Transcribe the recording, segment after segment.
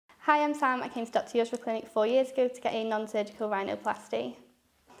Hi, I'm Sam. I came to Dr Yusra Clinic 4 years ago to get a non-surgical rhinoplasty.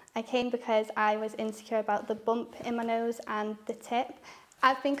 I came because I was insecure about the bump in my nose and the tip.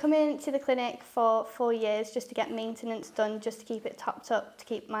 I've been coming to the clinic for 4 years just to get maintenance done, just to keep it topped up, to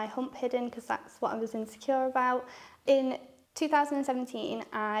keep my hump hidden, because that's what I was insecure about. In 2017,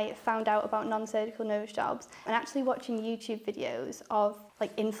 I found out about non-surgical nose jobs and actually watching YouTube videos of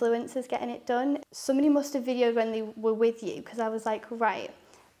like influencers getting it done. Somebody must have videoed when they were with you, because I was like, right.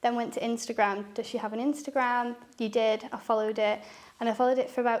 Then went to Instagram. Does she have an Instagram? You did. I followed it. And I followed it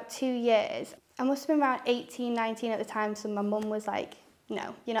for about 2 years. I must have been around 18, 19 at the time, so my mum was like,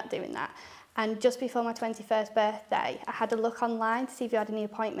 no, you're not doing that. And just before my 21st birthday, I had a look online to see if you had any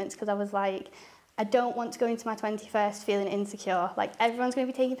appointments, because I was like, I don't want to go into my 21st feeling insecure. Like, everyone's going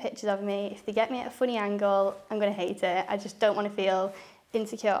to be taking pictures of me. If they get me at a funny angle, I'm going to hate it. I just don't want to feel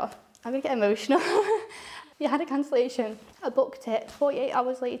insecure. I'm going to get emotional. You had a cancellation. I booked it. 48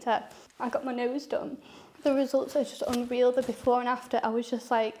 hours later, I got my nose done. The results are just unreal. The before and after, I was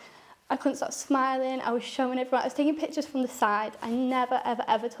just like, I couldn't stop smiling. I was showing everyone. I was taking pictures from the side. I never, ever,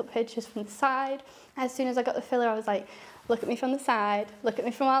 ever took pictures from the side. As soon as I got the filler, I was like, look at me from the side, look at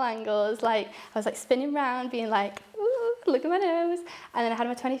me from all angles. Like, I was like spinning around, being like, ooh, look at my nose. And then I had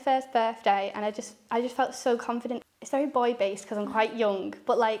my 21st birthday, and I just felt so confident. It's very boy-based because I'm quite young,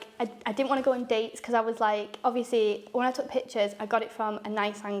 but like I didn't want to go on dates because I was like, obviously when I took pictures, I got it from a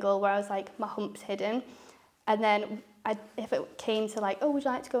nice angle where I was like, my hump's hidden. And then if it came to like, oh, would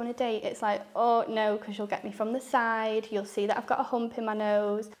you like to go on a date? It's like, oh no, because you'll get me from the side, you'll see that I've got a hump in my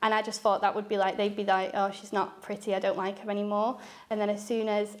nose. And I just thought that would be like, they'd be like, oh, she's not pretty, I don't like her anymore. And then as soon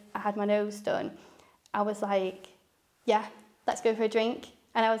as I had my nose done, I was like, yeah, let's go for a drink.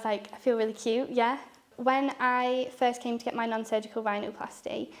 And I was like, I feel really cute, yeah. When I first came to get my non-surgical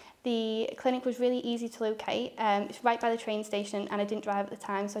rhinoplasty, the clinic was really easy to locate. It's right by the train station, and I didn't drive at the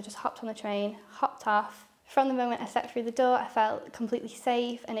time, so I just hopped on the train, hopped off. From the moment I stepped through the door, I felt completely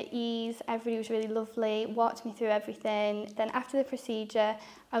safe and at ease. Everybody was really lovely, walked me through everything. Then after the procedure,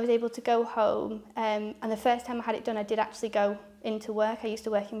 I was able to go home. And the first time I had it done, I did actually go into work. I used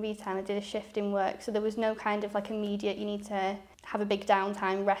to work in retail, I did a shift in work. So there was no kind of like immediate, you need to have a big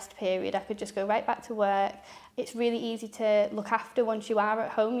downtime, rest period. I could just go right back to work. It's really easy to look after once you are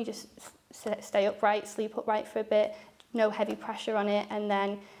at home. You just stay upright, sleep upright for a bit, no heavy pressure on it. And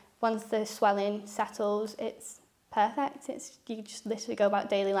then once the swelling settles, it's perfect. You just literally go about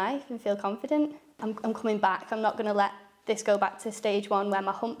daily life and feel confident. I'm coming back. I'm not going to let this go back to stage 1 where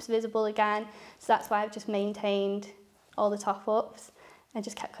my hump's visible again. So that's why I've just maintained all the top-ups. I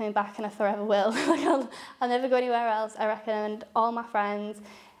just kept coming back, and I forever will. Like I'll never go anywhere else. I recommend all my friends.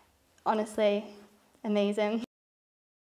 Honestly, amazing.